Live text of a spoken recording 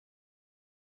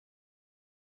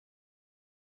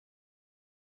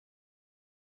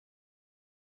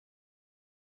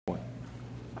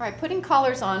All right, putting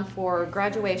collars on for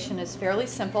graduation is fairly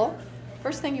simple.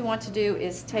 First thing you want to do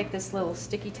is take this little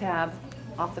sticky tab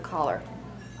off the collar.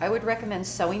 I would recommend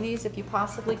sewing these if you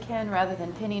possibly can rather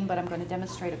than pinning, but I'm going to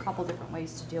demonstrate a couple different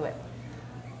ways to do it.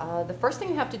 The first thing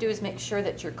you have to do is make sure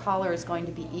that your collar is going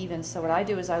to be even. So what I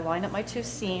do is I line up my two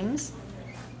seams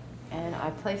and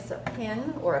I place a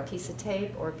pin or a piece of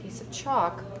tape or a piece of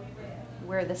chalk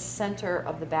where the center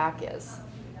of the back is.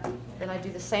 Then I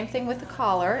do the same thing with the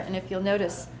collar, and if you'll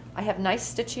notice, I have nice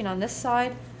stitching on this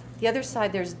side. The other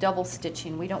side there's double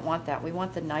stitching. We don't want that. We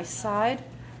want the nice side.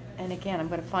 And again, I'm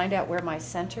going to find out where my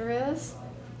center is,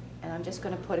 and I'm just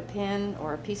going to put a pin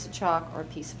or a piece of chalk or a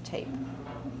piece of tape.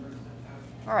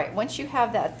 All right, once you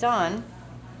have that done,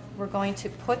 we're going to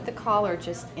put the collar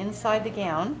just inside the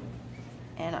gown,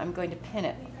 and I'm going to pin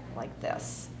it like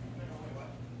this.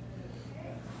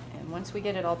 And once we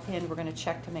get it all pinned, we're going to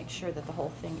check to make sure that the whole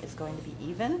thing is going to be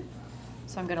even.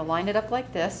 So I'm going to line it up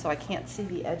like this so I can't see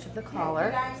the edge of the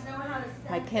collar.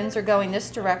 My pins are going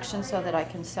this direction so that I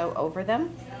can sew over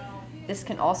them. This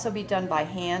can also be done by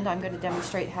hand. I'm going to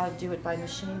demonstrate how to do it by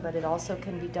machine, but it also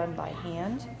can be done by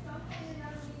hand.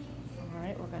 All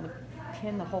right, we're going to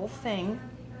pin the whole thing,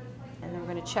 and then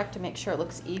we're going to check to make sure it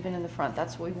looks even in the front.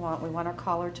 That's what we want. We want our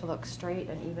collar to look straight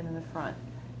and even in the front.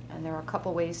 And there are a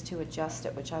couple ways to adjust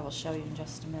it, which I will show you in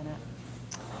just a minute.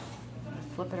 I'm going to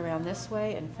flip it around this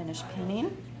way and finish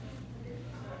pinning.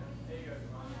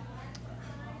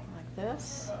 Like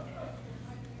this.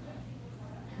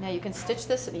 Now you can stitch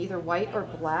this in either white or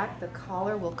black. The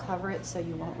collar will cover it so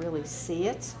you won't really see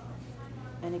it.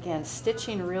 And again,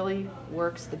 stitching really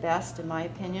works the best, in my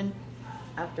opinion,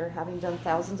 after having done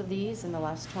thousands of these in the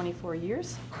last 24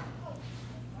 years.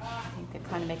 I think that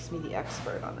kind of makes me the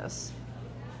expert on this.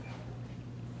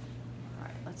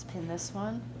 Let's pin this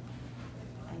one,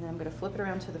 and then I'm going to flip it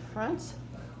around to the front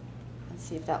and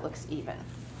see if that looks even.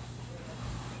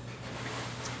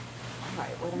 All right,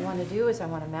 what I want to do is I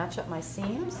want to match up my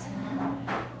seams.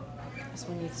 This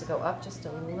one needs to go up just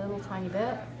a little tiny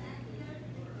bit.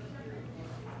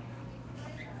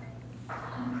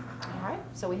 All right,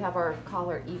 so we have our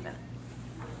collar even.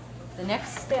 The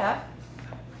next step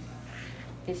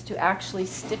is to actually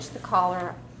stitch the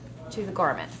collar to the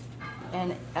garment.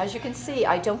 And as you can see,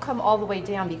 I don't come all the way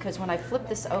down because when I flip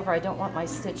this over, I don't want my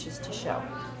stitches to show.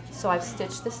 So I've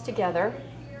stitched this together.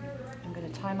 I'm going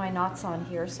to tie my knots on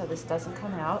here so this doesn't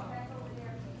come out,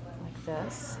 like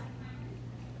this.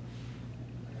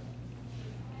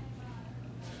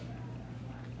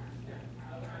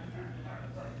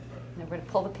 And I'm going to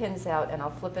pull the pins out, and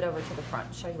I'll flip it over to the front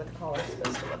and show you what the collar is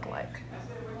supposed to look like.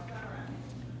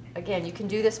 Again, you can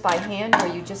do this by hand,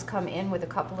 where you just come in with a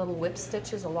couple little whip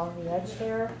stitches along the edge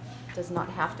there. It does not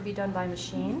have to be done by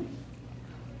machine.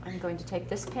 I'm going to take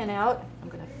this pin out. I'm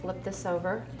going to flip this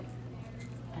over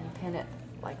and pin it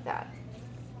like that.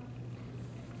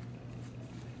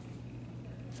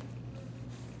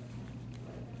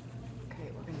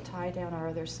 Okay, we're going to tie down our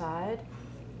other side.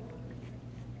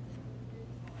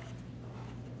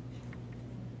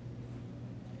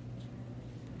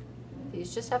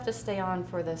 These just have to stay on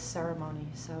for this ceremony,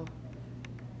 so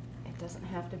it doesn't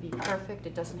have to be perfect.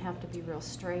 It doesn't have to be real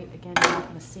straight. Again, you're not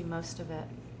going to see most of it.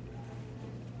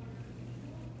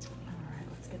 All right,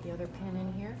 let's get the other pin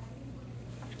in here.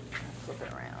 Flip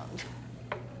it around.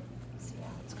 See how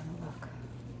it's going to look.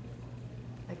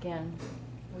 Again,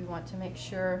 we want to make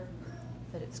sure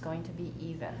that it's going to be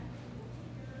even.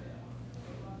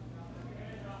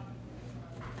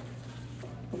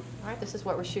 All right, this is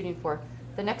what we're shooting for.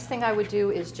 The next thing I would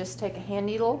do is just take a hand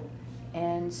needle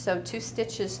and sew 2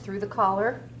 stitches through the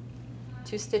collar,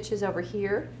 2 stitches over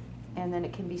here, and then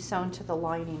it can be sewn to the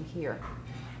lining here.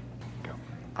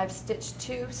 I've stitched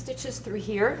 2 stitches through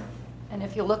here, and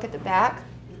if you look at the back,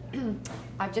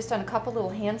 I've just done a couple little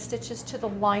hand stitches to the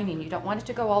lining. You don't want it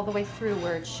to go all the way through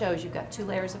where it shows you've got 2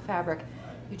 layers of fabric.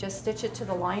 You just stitch it to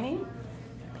the lining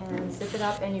and zip it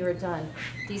up, and you're done.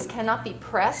 These cannot be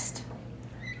pressed.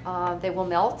 They will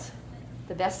melt.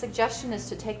 The best suggestion is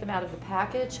to take them out of the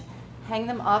package, hang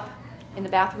them up in the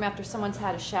bathroom after someone's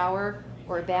had a shower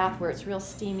or a bath where it's real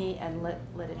steamy, and let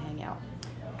it hang out.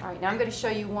 All right, now I'm going to show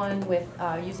you one with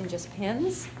using just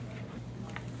pins.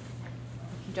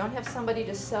 If you don't have somebody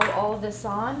to sew all of this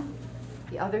on,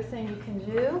 the other thing you can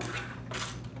do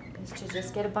is to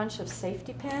just get a bunch of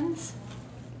safety pins,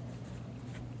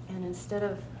 and instead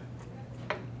of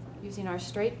using our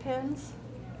straight pins,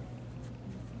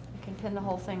 you can pin the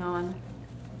whole thing on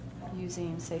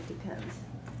using safety pins.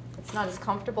 It's not as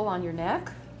comfortable on your neck.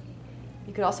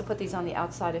 You could also put these on the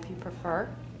outside if you prefer.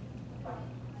 You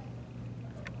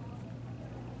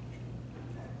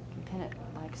can pin it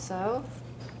like so,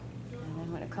 and then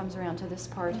And when it comes around to this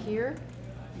part here,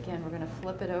 again, we're going to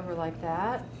flip it over like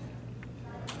that,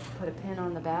 put a pin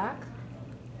on the back,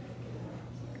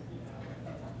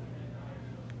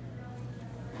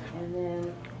 and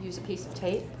then use a piece of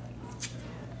tape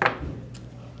to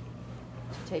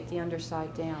tape the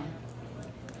underside down.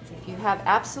 If you have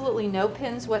absolutely no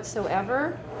pins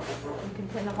whatsoever, you can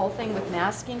pin the whole thing with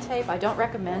masking tape. I don't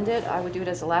recommend it. I would do it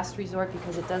as a last resort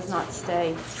because it does not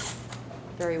stay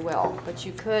very well. But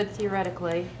you could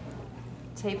theoretically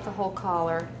tape the whole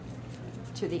collar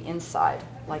to the inside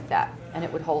like that, and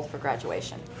it would hold for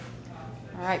graduation.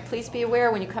 All right, please be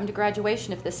aware when you come to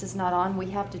graduation, if this is not on,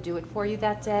 we have to do it for you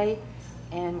that day,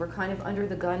 and we're kind of under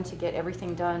the gun to get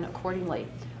everything done accordingly.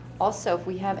 Also, if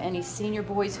we have any senior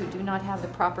boys who do not have the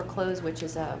proper clothes, which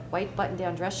is a white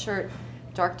button-down dress shirt,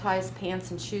 dark ties,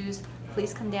 pants, and shoes,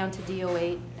 please come down to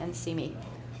DO8 and see me.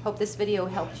 Hope this video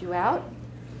helped you out.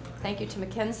 Thank you to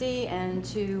Mackenzie and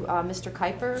to Mr.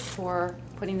 Kuiper for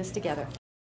putting this together.